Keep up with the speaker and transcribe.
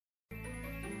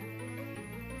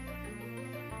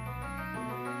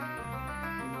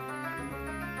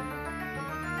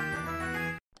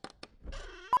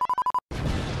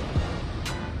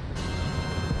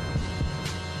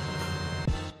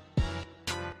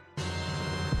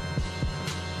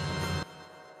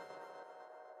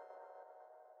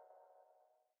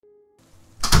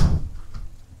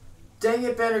Dang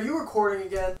it, Ben, are you recording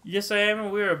again? Yes, I am,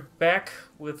 and we are back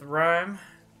with Rime,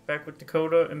 back with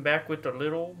Dakota, and back with the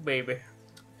little baby.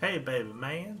 Hey, baby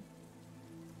man.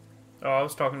 Oh, I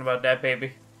was talking about that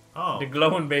baby. Oh. The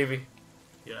glowing baby.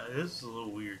 Yeah, this is a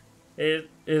little weird. It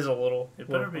is a little. It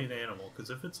better be an animal, because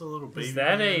if it's a little baby... Is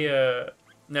that man,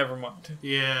 never mind.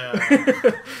 Yeah.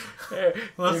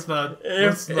 let's not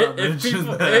mention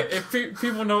that. If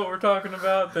people know what we're talking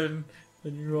about, then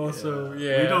you also...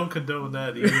 Yeah. We don't condone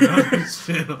that even on this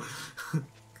channel.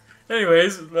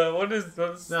 Anyways, what is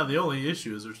this? Now, the only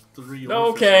issue is there's 3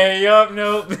 Okay, yup,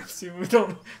 no. See, we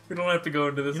don't have to go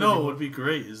into this You know anymore. what would be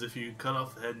great is if you cut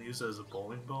off the head and use it as a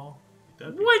bowling ball.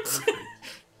 That'd be What? perfect.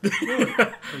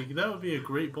 Yeah, like, that would be a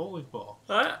great bowling ball.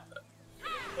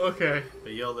 Okay.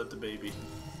 They yelled at the baby.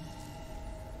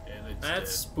 And it's That's dead.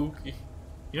 spooky.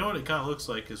 You know what it kind of looks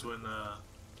like is when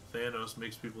Thanos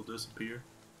makes people disappear.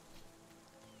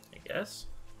 I guess.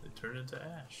 They turn into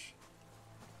ash.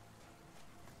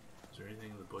 Is there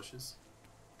anything in the bushes?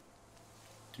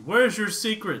 Dude, where's your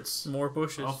secrets? More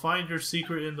bushes. I'll find your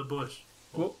secret in the bush.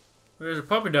 Whoop. There's a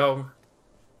puppy dog.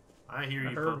 I hear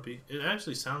you, puppy. It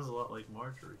actually sounds a lot like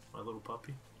Marjorie, my little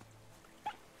puppy.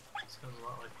 It sounds a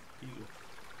lot like Eagle.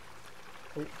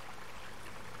 Oh.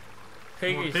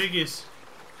 Piggies. More piggies.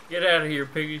 Get out of here,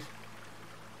 piggies.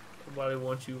 Nobody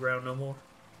wants you around no more.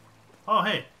 Oh,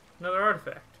 hey. Another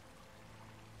artifact.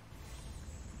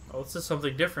 Oh, this is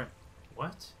something different.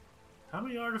 What? How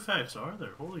many artifacts are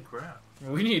there? Holy crap.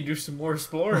 We need to do some more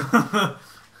exploring.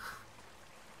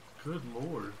 Good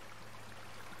lord.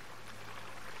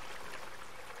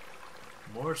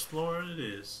 More exploring it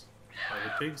is. Are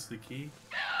the pigs the key?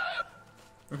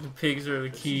 The pigs are the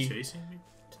Is key she chasing me?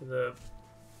 to the...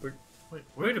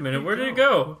 Wait a minute, where did it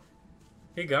go?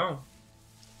 He gone.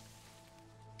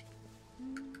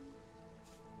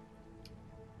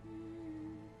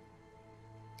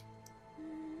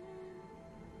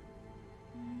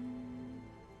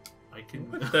 I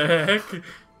can... What the heck?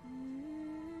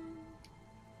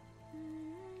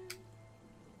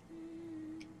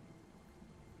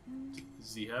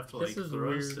 Does he have to like This is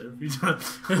thrust weird. every time?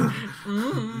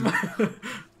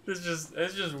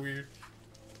 It's just weird.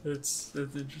 It's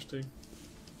interesting.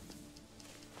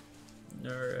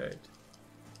 Alright.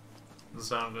 That's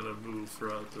how I'm gonna move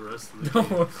throughout the rest of the game.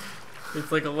 No,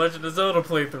 it's like a Legend of Zelda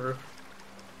playthrough.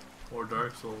 Or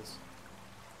Dark Souls.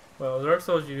 Well, Dark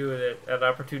Souls you do it at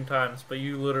opportune times, but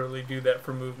you literally do that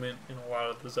for movement in a lot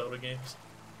of the Zelda games.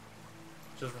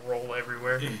 Just roll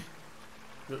everywhere.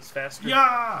 It's faster.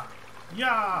 Yeah!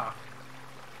 Yeah!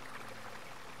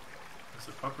 Is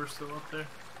the pupper still up there?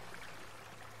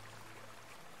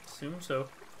 Assume so.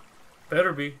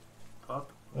 Better be.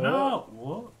 Pup? Oh. No!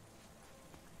 What?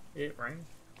 It rained.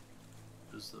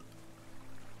 Is the...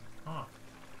 Huh.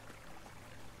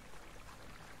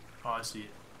 Oh, I see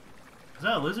it. Is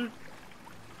that a lizard?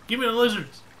 Give me the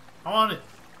lizards! I want it!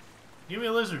 Give me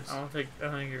the lizards! I don't think you're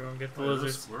gonna get the Wait, are those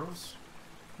lizards. squirrels?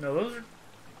 No, those are.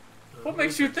 What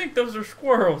makes you think those are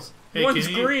squirrels? Hey, One's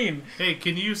green. Hey,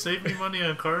 can you save me money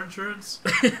on car insurance?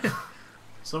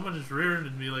 Someone just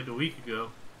rear-ended me like a week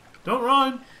ago. Don't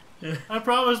run! I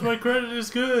promise my credit is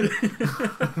good!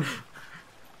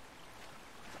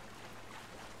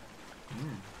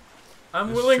 I'm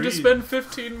This willing to tree- spend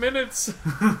 15 minutes.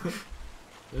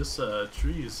 This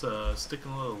tree is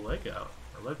sticking a little leg out.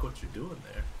 I like what you're doing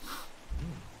there.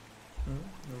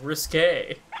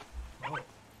 Risque. Oh.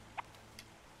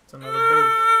 It's another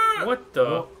baby. What the?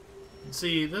 Well,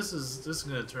 see, this is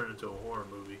gonna turn into a horror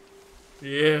movie.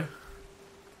 Yeah.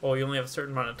 Oh, you only have a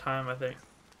certain amount of time, I think.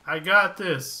 I got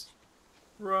this.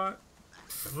 Right.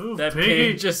 Move, That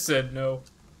piggy. pig just said no.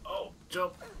 Oh,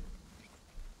 jump.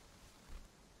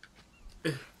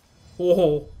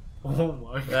 Whoa. Oh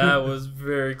my god. That was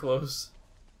very close.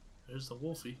 There's the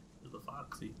wolfie. There's the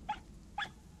foxy.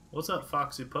 What's up,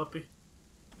 foxy puppy?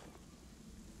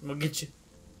 We'll get you.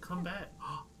 Come back.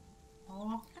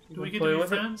 Oh, You do we wanna get play to be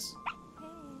with it? friends?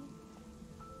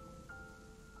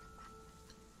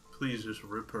 Please just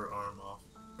rip her arm off.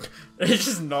 It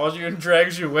just gnaws you and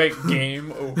drags you away.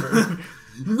 Game over.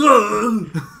 No!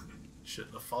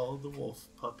 Shouldn't have followed the wolf,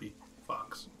 puppy,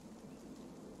 fox.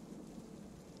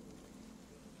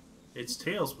 It's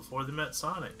Tails before they met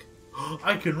Sonic.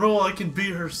 I can roll, I can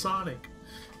beat her, Sonic.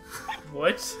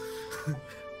 What?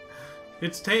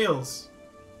 It's Tails.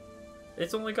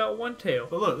 It's only got one tail.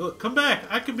 But look, come back.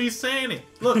 I can be Sonic.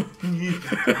 Look.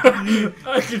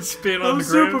 I can spin on I'm the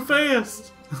super ground.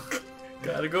 fast.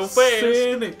 Gotta go fast.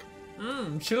 Sonic.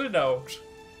 Chili dogs.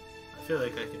 I feel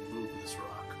like I can move this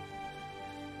rock.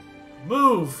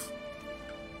 Move!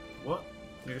 What?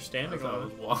 You're I standing thought I on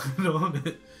was it. walking on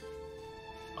it.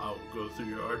 I'll go through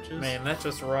your arches. Man, that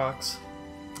just rocks.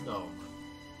 No.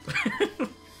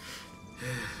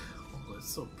 Oh, it's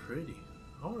so pretty.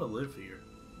 I want to live here.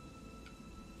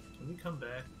 Can we come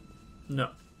back? No.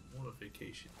 I want a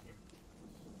vacation here.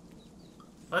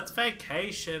 Let's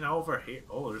vacation over here.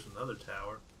 Oh, there's another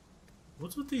tower.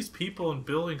 What's with these people and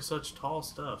building such tall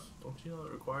stuff? Don't you know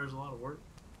it requires a lot of work?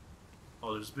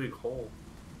 Oh, there's a big hole.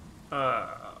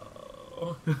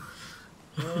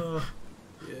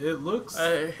 It looks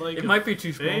like it might be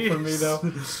too small for me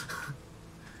though.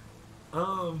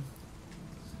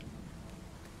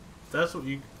 That's what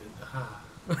you.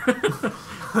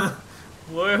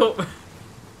 Well,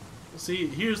 See,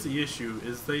 here's the issue: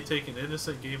 is they take an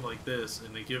innocent game like this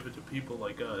and they give it to people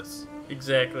like us,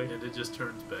 exactly. and it just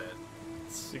turns bad.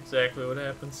 That's exactly what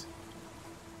happens.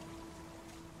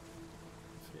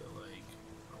 I feel like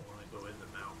I want to go in the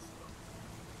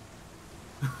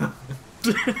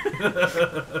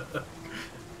mouth,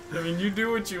 though. I mean, you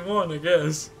do what you want, I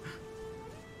guess.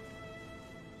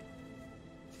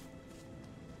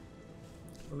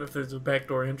 I wonder if there's a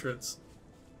backdoor entrance.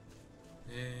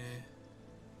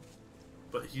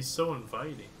 But he's so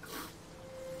inviting.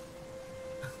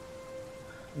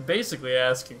 I'm basically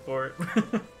asking for it.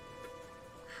 I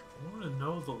want to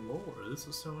know the lore. This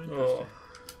is so interesting. Oh.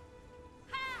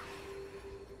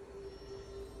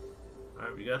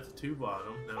 Alright, we got the two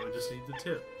bottom. Now we just need the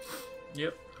tip.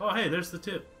 Yep. Oh, hey, there's the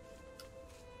tip.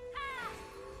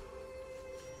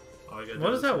 Oh, I got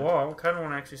What is that wall? I kind of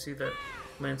want to actually see that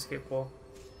landscape wall.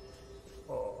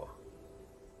 Oh.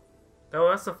 Oh,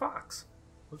 that's the fox.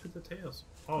 Look at the tails.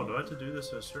 Oh, do I have to do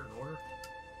this in a certain order?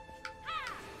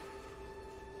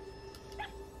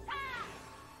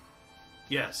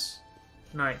 Yes.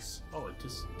 Nice. Oh, it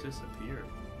just disappeared.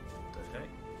 What the heck?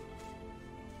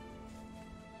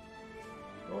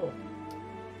 Oh.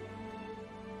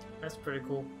 That's pretty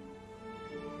cool.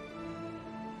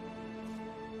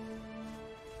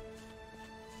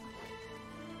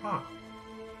 Huh.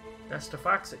 That's the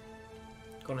foxy.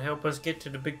 Gonna help us get to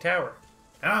the big tower.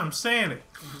 And I'm saying it.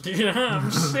 Yeah,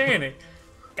 I'm saying it.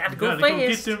 Gotta go Gotta fast. go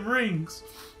get them rings.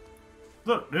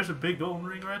 Look, there's a big golden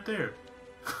ring right there.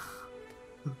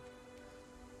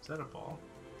 Is that a ball?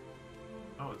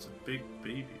 Oh, it's a big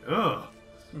baby. Ugh.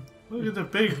 Look at the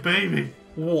big baby.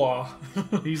 Wow.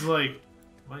 He's like,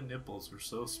 my nipples are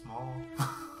so small.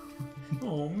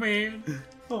 Oh man.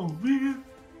 Oh man.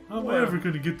 How am I Wow. ever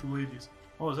gonna get the ladies?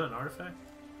 Oh, is that an artifact?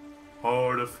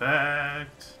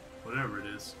 Artifact. Whatever it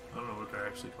is. I don't know what they're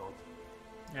actually called.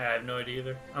 Yeah, I have no idea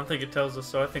either. I don't think it tells us,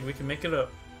 so I think we can make it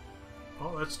up.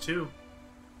 Oh, that's two.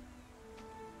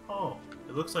 Oh,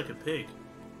 it looks like a pig.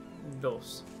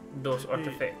 Dos Maybe-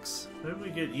 artifacts. Maybe we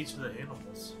get each of the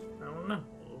animals. I don't know.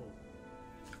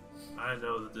 Oh. I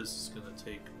know that this is gonna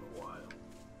take a while.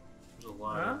 There's a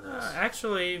lot of this.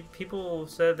 Actually, people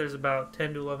said there's about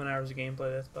 10 to 11 hours of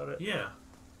gameplay. That's about it. Yeah.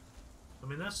 I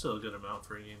mean, that's still a good amount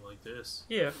for a game like this.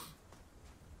 Yeah.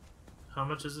 How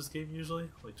much is this game usually?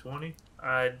 Like 20?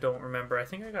 I don't remember. I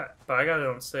think I got it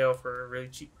on sale for a really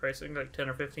cheap price. I think like 10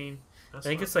 or 15. That's I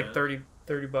think not it's like bad.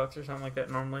 30 bucks or something like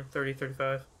that normally. 30,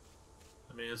 35.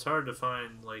 I mean, it's hard to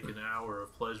find like an hour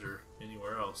of pleasure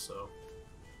anywhere else, so.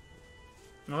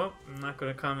 Well, I'm not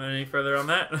going to comment any further on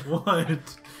that.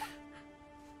 What?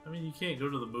 I mean, you can't go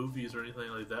to the movies or anything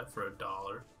like that for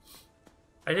 $1.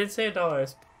 I didn't say $1. I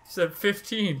said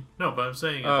 15. No, but I'm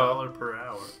saying $1 per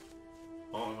hour.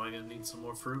 Oh, am I gonna need some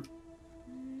more fruit?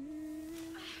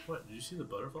 What? Did you see the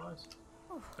butterflies?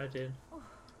 I did.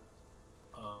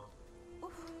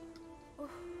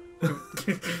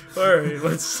 Alright,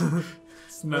 let's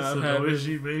That's not the have noise it.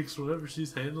 she makes whenever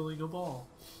she's handling a ball.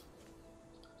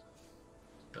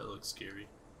 That looks scary.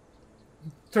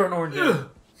 Turn orange. in.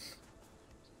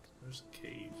 There's a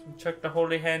cave. Check the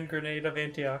holy hand grenade of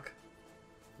Antioch.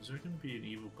 Is there gonna be an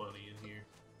evil bunny in here?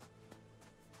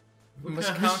 You must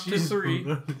Look how count to she's 3.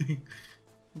 running.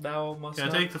 Thou must Can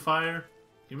I not. take the fire?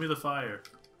 Give me the fire.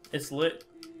 It's lit.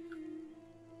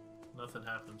 Nothing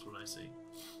happens when I sing.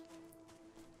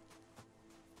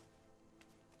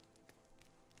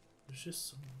 There's just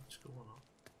so much going on.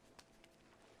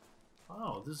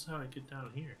 Oh, this is how I get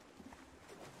down here.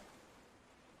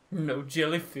 No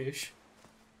jellyfish.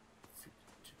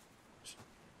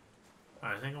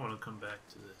 Alright, I think I want to come back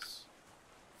to this.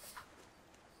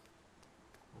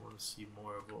 I want to see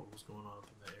more of what was going on up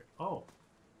in there. Oh,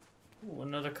 Ooh,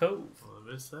 another cove. well,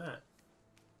 I missed that.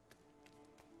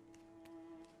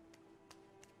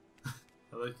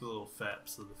 I like the little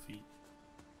faps of the feet.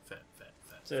 Fat.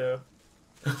 It's a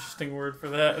interesting word for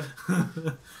that.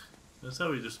 That's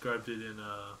how we described it in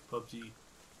PUBG.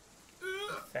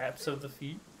 Faps of the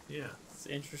feet. Yeah, It's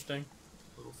interesting.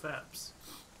 little faps.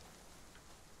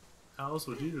 How else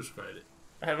would you describe it?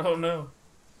 I don't know.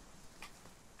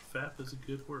 Fap is a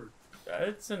good word.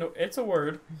 It's a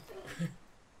word.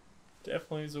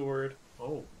 Definitely is a word.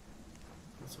 Oh.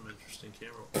 That's some interesting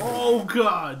camera. Oh,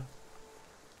 God!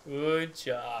 Good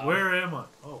job. Where am I?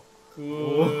 Oh.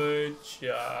 Good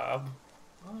job.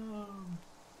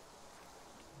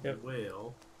 Yep.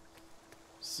 Well.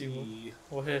 See,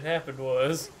 what had happened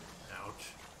was... Ouch.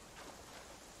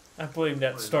 I blame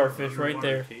that starfish right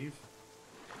there. Cave?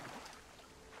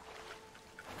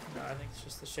 No, I think it's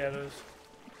just the shadows.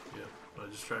 Yeah, I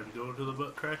just tried to go into the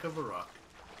butt crack of a rock.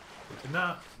 It did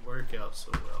not work out so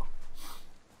well.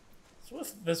 It's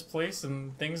with this place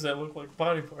and things that look like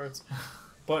body parts.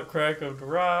 Butt crack of the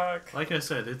rock. Like I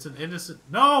said, it's an innocent...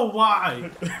 No, why?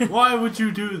 Why would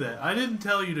you do that? I didn't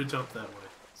tell you to jump that way.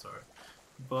 Sorry.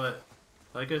 But,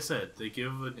 like I said, they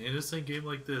give an innocent game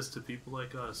like this to people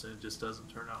like us and it just doesn't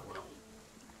turn out well.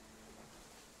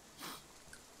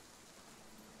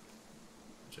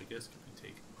 Which I guess can be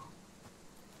taken wrong.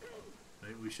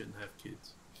 Maybe we shouldn't have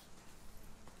kids.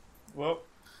 Well,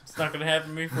 it's not going to happen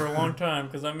to me for a long time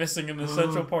because I'm missing an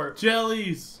essential part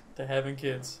Jellies! to having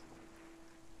kids.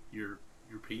 Your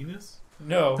penis?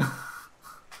 No.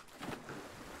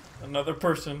 Another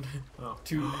person Oh.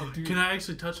 to Can I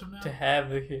actually touch him now? to have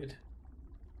the kid.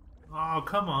 Oh,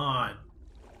 come on.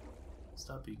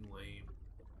 Stop being lame.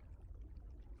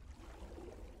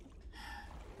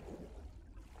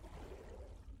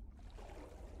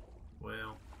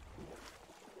 Well,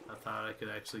 I thought I could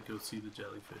actually go see the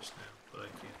jellyfish now, but I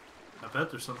can't. I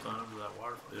bet there's something under that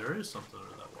waterfall. There is something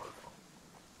under that waterfall.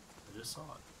 I just saw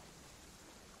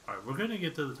it. Alright, we're gonna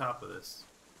get to the top of this.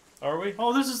 Are we?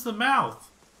 Oh, this is the mouth!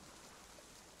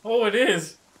 Oh, it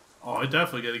is. Oh, I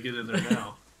definitely gotta get in there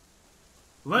now.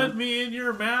 Let me in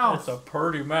your mouth! That's a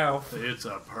purty mouth. It's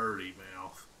a purty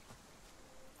mouth.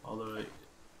 Although,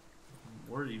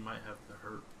 wordy might have the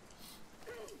hurt.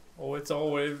 Oh, it's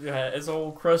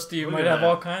all crusty. It Look might at have that.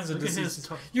 all kinds of Look at his diseases.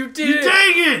 tongue. You did You it!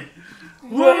 dang it!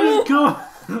 What is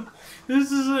going?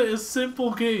 This is a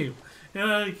simple game,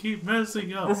 and I keep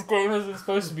messing up. This game isn't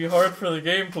supposed to be hard for the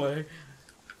gameplay.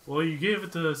 Well, you gave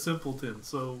it to a simpleton,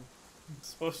 so It's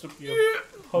supposed to be a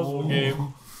puzzle Oh.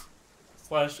 game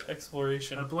 / I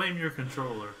exploration. blame your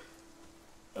controller.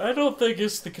 I don't think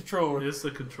it's the controller. It's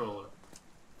the controller.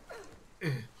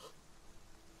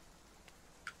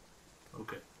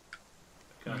 Okay.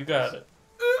 You got it.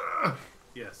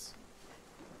 Yes.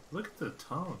 Look at the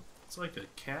tongue. It's like a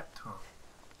cat tongue.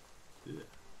 Ugh.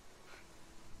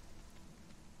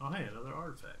 Oh, hey, another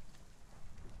artifact.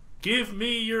 Give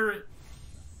me your...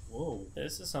 Whoa.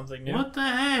 This is something new. What the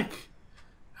heck?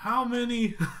 How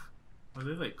many... Are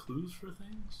they like clues for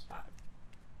things?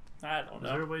 I don't Is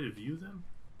there know. a way to view them?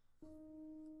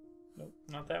 Nope,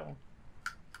 not that one.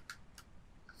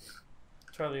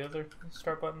 Try the other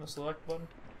start button, the select button.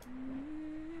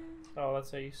 Oh,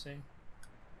 that's how you sing.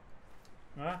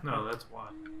 Ah, No, that's why.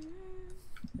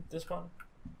 hit this one.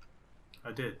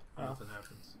 I did. Oh. Nothing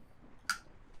happens.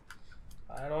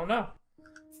 I don't know.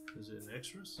 Is it in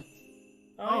extras?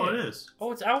 Oh, Oh, yeah. it is.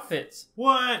 Oh, it's outfits.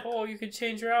 What? Oh, you can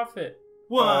change your outfit.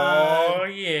 What? Oh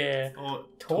yeah. Oh,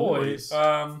 Toys.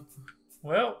 Well,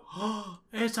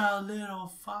 it's a little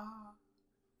fire.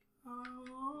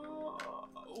 Oh.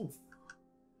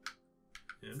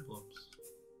 Emblems.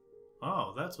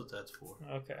 Oh, that's what that's for.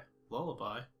 okay.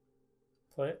 Lullaby.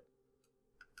 Play it.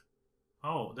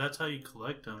 Oh, that's how you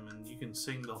collect them, and you can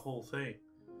sing the whole thing.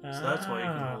 So that's why you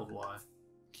can hold Y.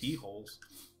 Keyholes.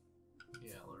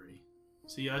 Gallery.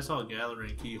 See, I saw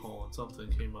gallery and keyhole, and something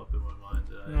came up in my mind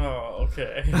that I... Oh,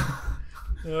 okay.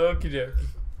 Okie dokie.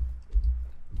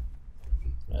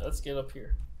 Right, let's get up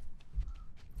here.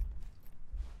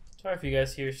 Sorry if you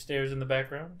guys hear stairs in the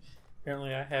background.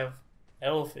 Apparently I have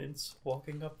elephants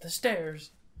walking up the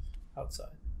stairs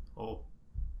outside. Oh.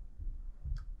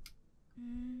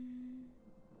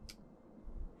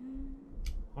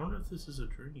 I wonder if this is a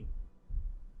dream.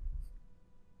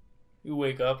 You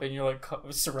wake up and you're like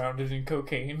surrounded in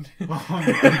cocaine. Oh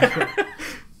my God.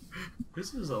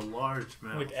 This is a large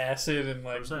mouth. Like acid and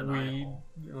like Where's that weed eyeball?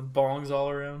 and bongs all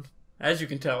around. As you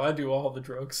can tell, I do all the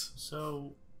drugs.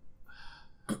 So,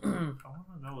 I want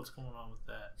to know what's going on with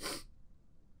that.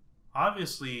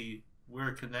 Obviously,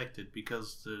 we're connected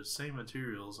because the same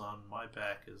materials on my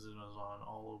back as it is on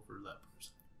all over that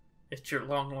person. It's your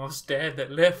long lost dad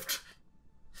that left.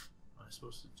 Am I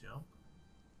supposed to jump?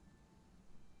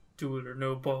 Do it or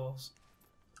no balls.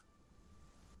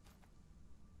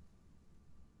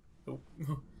 Oh.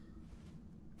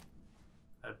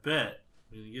 I bet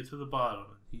when you get to the bottom,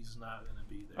 he's not going to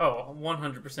be there. Oh,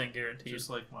 100% guaranteed. Just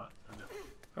like my... I know.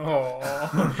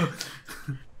 Oh.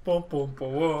 Boom, boom,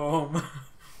 boom.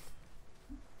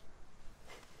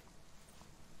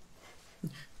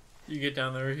 You get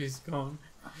down there, he's going,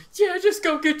 yeah, just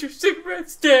go get your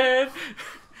cigarettes, Dad.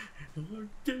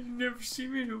 Dad never see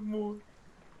me no more.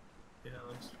 Yeah,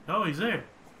 oh, he's there.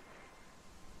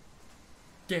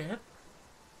 Dad?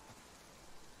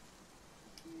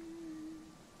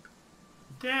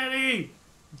 Daddy!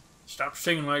 Stop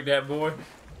singing like that, boy.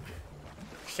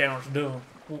 Sounds dumb.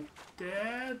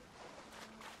 Dad?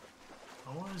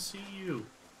 I want to see you.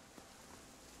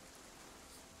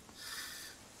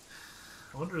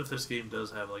 I wonder if this game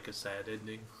does have like a sad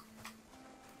ending.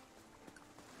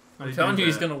 I'm telling you,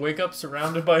 he's gonna wake up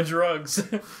surrounded by drugs.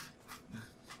 I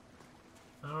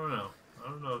don't know. I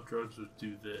don't know if drugs would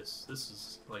do this. This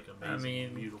is like amazing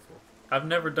and beautiful. I've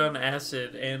never done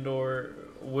acid and or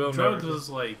will drugs never. Was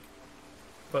like,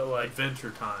 but like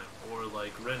Adventure Time or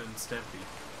like Ren and Stimpy.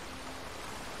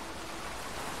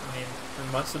 I mean,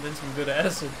 there must have been some good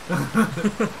acid.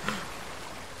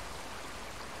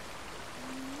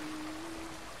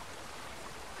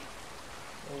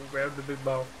 Oh, grab the big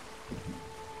ball.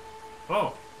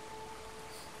 Oh!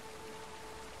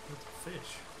 That's a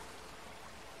fish.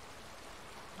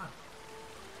 Huh.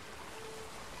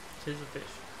 Tis a fish.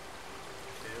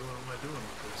 Okay, what am I doing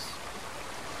with this?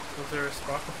 Was there a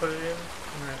spot to put it in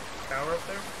that tower up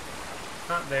there?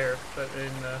 Not there, but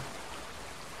in the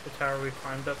tower we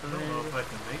climbed up in. I don't know if I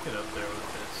can make it up there with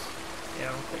this. Yeah,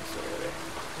 I don't think so either.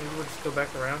 Maybe we'll just go back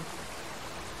around.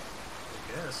 I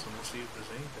guess, and we'll see if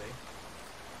there's anything.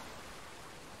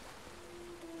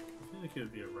 I think it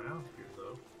could be around here,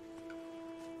 though.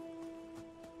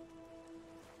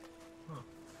 Huh.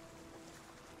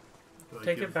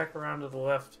 Take it back around to the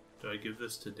left. Do I give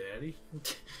this to Daddy?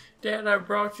 Dad, I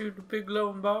brought you the big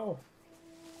lone ball.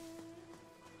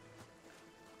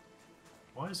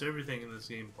 Why is everything in this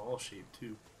game ball shaped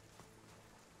too?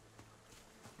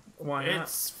 Why not?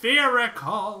 It's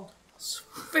spherical.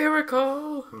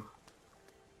 Spherical.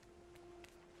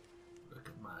 Look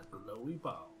at my glowy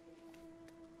ball.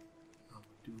 I'm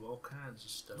gonna do all kinds of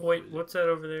stuff. Wait, with what's that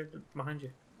over there behind you?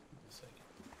 Give me a second.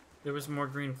 There was more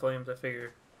green flames. I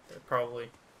figured that probably.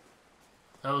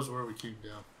 That was where we came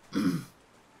down.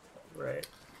 Right.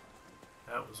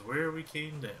 That was where we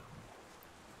came down.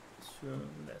 So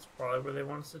that's probably where they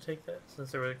want us to take that,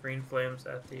 since there were green flames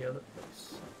at the other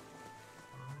place.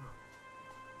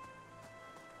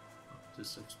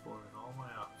 Just exploring all my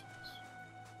options.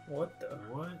 What the?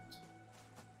 What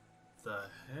the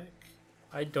heck?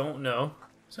 I don't know.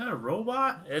 Is that a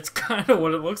robot? It's kind of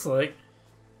what it looks like.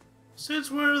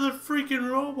 Since where are the freaking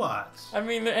robots? I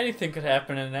mean, anything could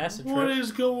happen in an acid trip. What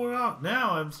is going on?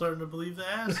 Now I'm starting to believe the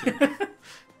acid.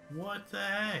 What the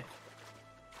heck?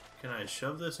 Can I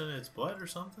shove this in its butt or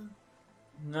something?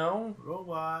 No.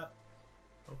 Robot.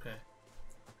 Okay.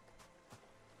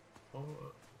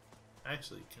 Oh,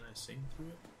 actually, can I sing through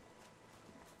it?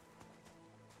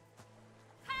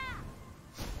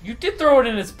 You did throw it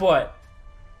in its butt.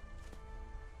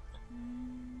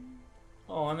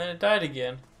 Oh, and then it died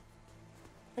again.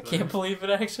 I can't believe it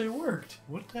actually worked.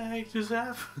 What the heck just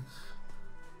happened?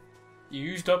 You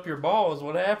used up your ball is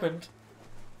what happened.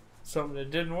 Something that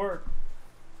didn't work.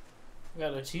 We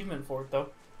got an achievement for it, though.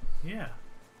 Yeah.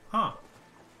 Huh.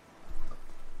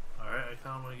 Alright, I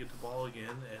kind of want to get the ball again,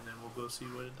 and then we'll go see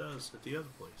what it does at the other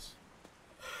place.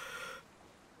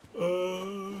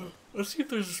 Let's see if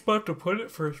there's a spot to put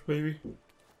it first, maybe.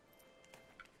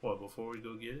 What, before we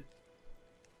go get it?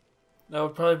 That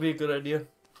would probably be a good idea.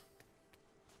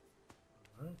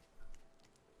 Alright.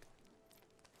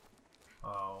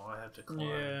 Oh, I have to climb.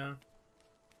 Yeah.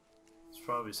 It's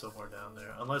probably somewhere down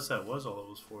there. Unless that was all it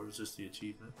was for, it was just the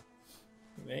achievement.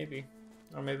 Maybe.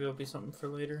 Or maybe it'll be something for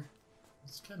later.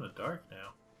 It's kind of dark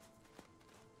now.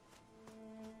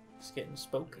 It's getting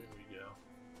spooky. There we go.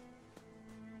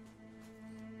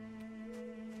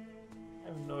 I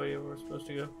have no idea where we're supposed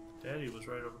to go. Daddy was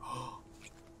right over.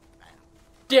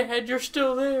 Dad, you're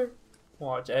still there!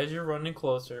 Watch, as you're running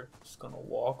closer, it's gonna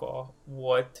walk off.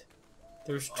 What?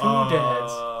 There's two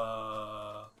dads.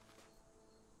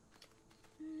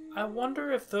 I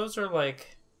wonder if those are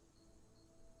like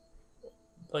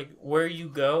where you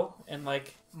go and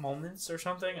like moments or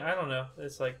something. I don't know.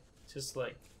 It's like just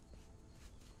like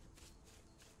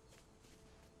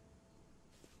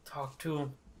talk to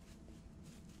him.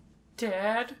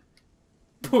 Dad,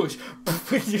 push.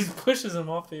 He just pushes him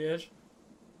off the edge.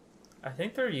 I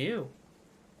think they're you.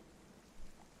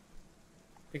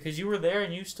 Because you were there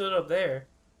and you stood up there.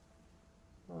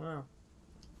 I don't know.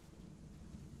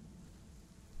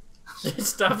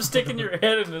 Stop sticking your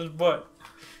head in his butt.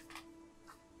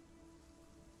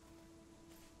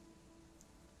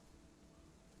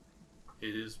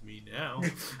 it is me now.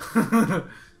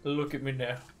 Look at me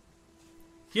now.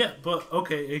 Yeah, but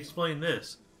okay, explain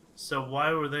this. So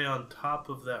why were they on top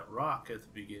of that rock at the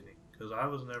beginning? Because I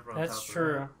was never on top of that. That's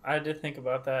true. I did think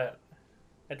about that.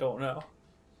 I don't know.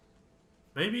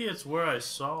 Maybe it's where I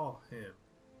saw him.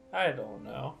 I don't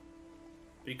know.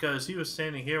 Because he was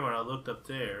standing here when I looked up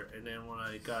there, and then when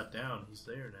I got down, he's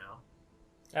there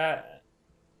now.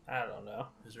 I don't know.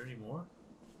 Is there any more?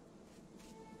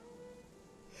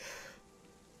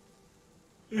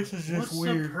 This is What's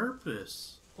the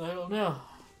purpose? I don't know.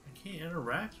 I can't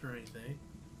interact or anything.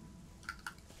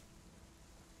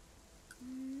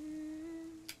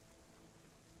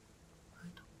 I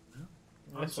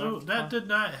don't know. So that did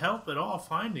not help at all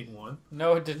finding one.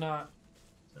 No, it did not.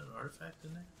 Is that an artifact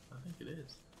in there? I think it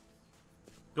is.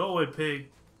 Go away, pig.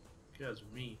 You guys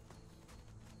are mean.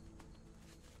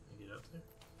 Can I get up there?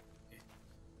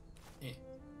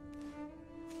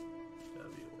 Gotta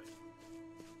be a way.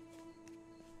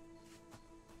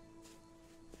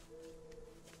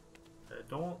 I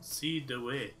don't see the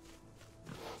way.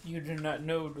 You do not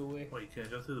know the way. Wait, can I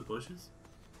jump through the bushes?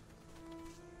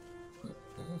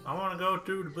 I want to go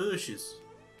through the bushes.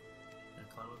 Can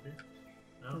I climb up here?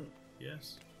 No?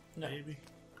 Yes? No. Maybe?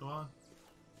 Go on.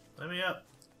 Let me up.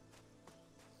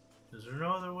 Is there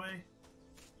no other way?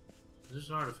 There's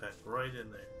an artifact right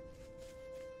in there.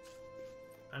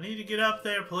 I need to get up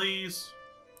there, please.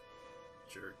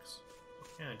 Jerks. Why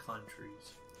can't I climb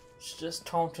trees? It's just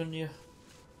taunting you.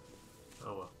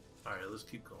 Oh well. Alright, let's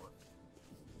keep going.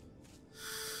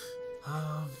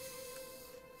 I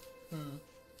don't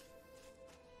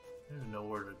know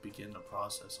where to begin to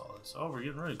process all this. Oh, we're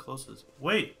getting really close to this.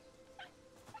 Wait!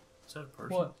 Is that a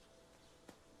person? What?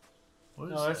 What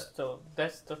is No, that?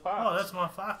 that's the fox. Oh, that's my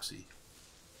Foxy.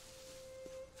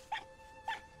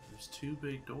 There's two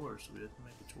big doors, so we have to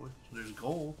make a choice. There's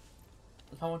gold.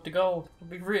 I want to go. I'll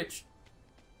be rich.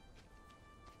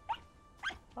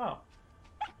 Oh.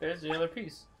 There's the other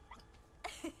piece.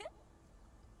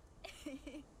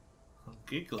 I'm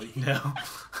giggling now.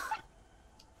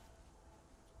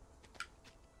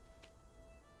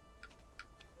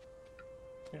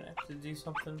 Gonna have to do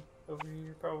something over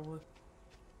here, probably.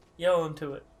 Yell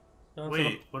into it.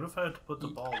 Wait, what if I had to put the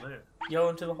ball there? Yell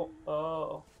into the hole.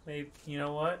 Oh, maybe. You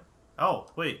know what? Oh,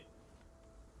 wait.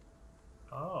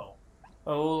 Oh.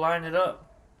 Oh, we'll line it up.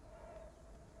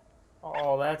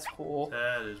 Oh, that's cool.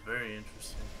 That is very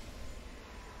interesting.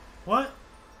 What?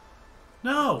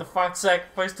 No! The fox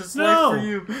sacrificed its life for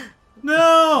you.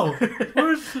 No!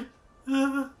 Where's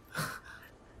the...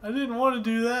 I didn't want to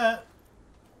do that.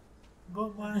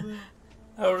 But my...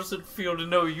 How does it feel to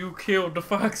know you killed the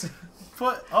fox?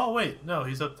 What? Oh, wait. No,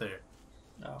 he's up there.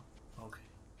 No. Okay.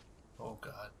 Oh,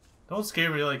 God. Don't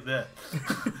scare me like that.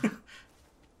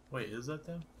 Wait, is that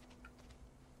them?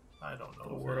 I don't know.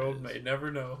 The world may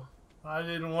never know. I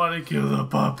didn't want to kill the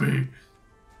puppy.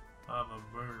 I'm a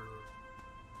murderer.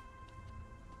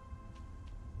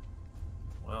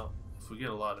 Well, if we get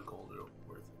a lot of gold, it'll be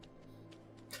worth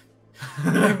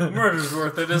it. Murder's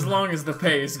worth it as long as the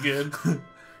pay is good. You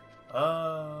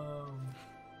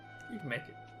can make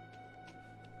it.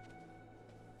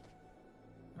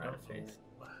 I don't know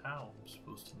how I'm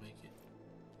supposed to make it.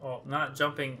 Well, not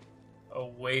jumping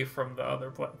away from the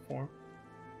other platform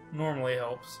normally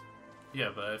helps.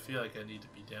 Yeah, but I feel like I need to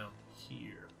be down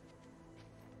here.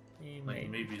 Like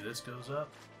maybe this goes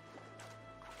up.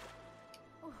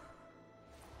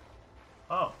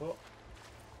 Oh, well,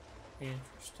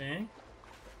 interesting.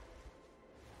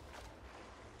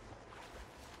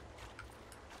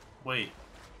 Wait,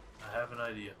 I have an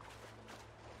idea.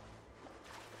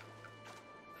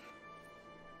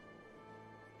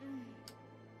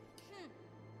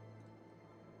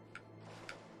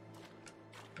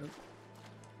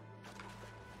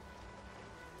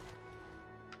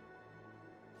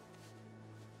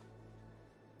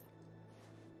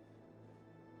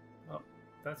 Oh,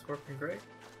 that's working great.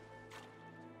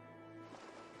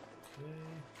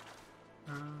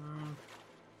 Okay.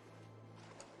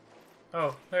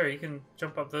 Oh, there, you can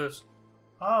jump up those.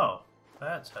 Oh,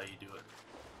 that's how you do it.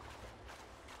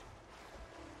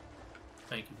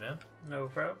 Thank you, man. No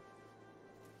problem.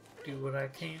 Do what I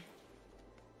can.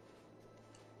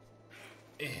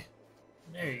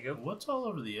 There you go. What's all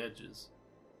over the edges?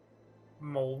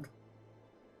 Mold.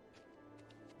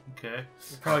 Okay.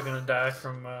 You're probably gonna die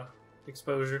from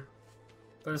exposure,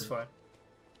 but it's fine.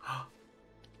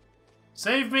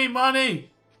 Save me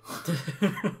money!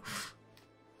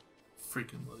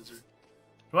 Freaking lizard.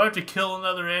 Do I have to kill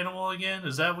another animal again?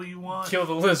 Is that what you want? Kill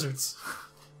the lizards.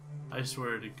 I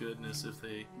swear to goodness if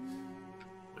they...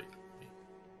 Wait.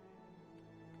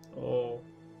 Oh.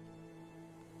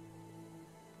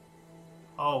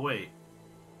 Oh, wait.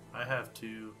 I have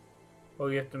to... Oh,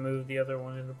 you have to move the other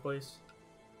one into place.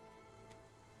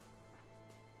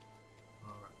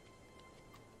 Alright.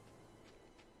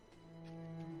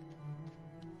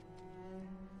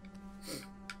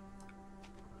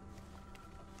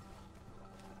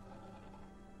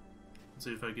 Let's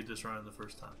see if I get this right the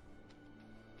first time.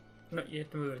 No, you have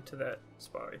to move it to that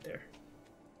spot right there.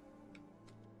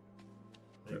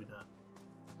 Maybe not.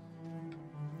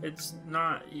 It's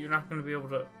not... You're not going to be able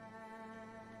to...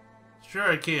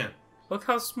 Sure I can. Look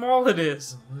how small it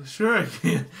is. Sure I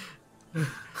can.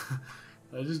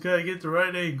 I just gotta get the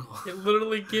right angle. It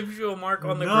literally gives you a mark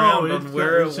on the No, ground on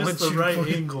where it's it just wants the you right to put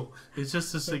it. angle. It's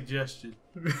just a suggestion.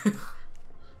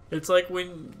 It's like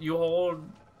when you hold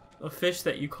a fish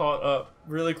that you caught up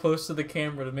really close to the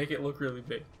camera to make it look really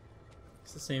big.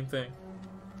 It's the same thing.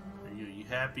 Are you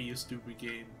happy, you stupid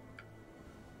game?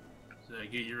 Did I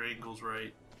get your angles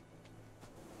right?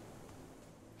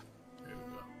 There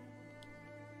we go.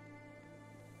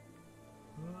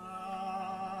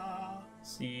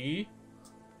 See?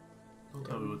 Don't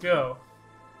There tell me we what to go.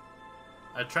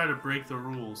 do. I try to break the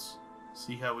rules.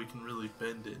 See how we can really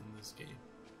bend it in this game.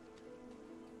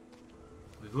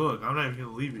 Like, look, I'm not even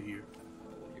gonna leave it here.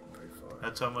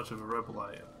 That's how much of a rebel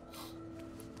I am.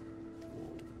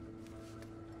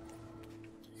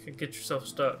 You can get yourself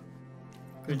stuck.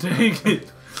 Good Dang job.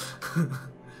 it!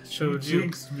 Showed You you.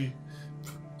 jinxed me.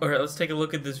 Alright, let's take a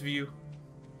look at this view.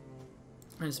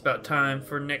 It's about time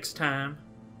for next time.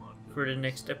 For the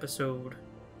next episode.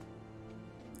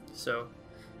 So,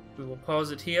 we will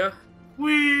pause it here.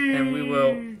 Whee! And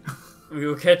we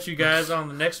will catch you guys on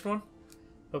the next one.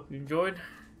 Hope you enjoyed.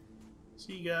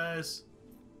 See you guys.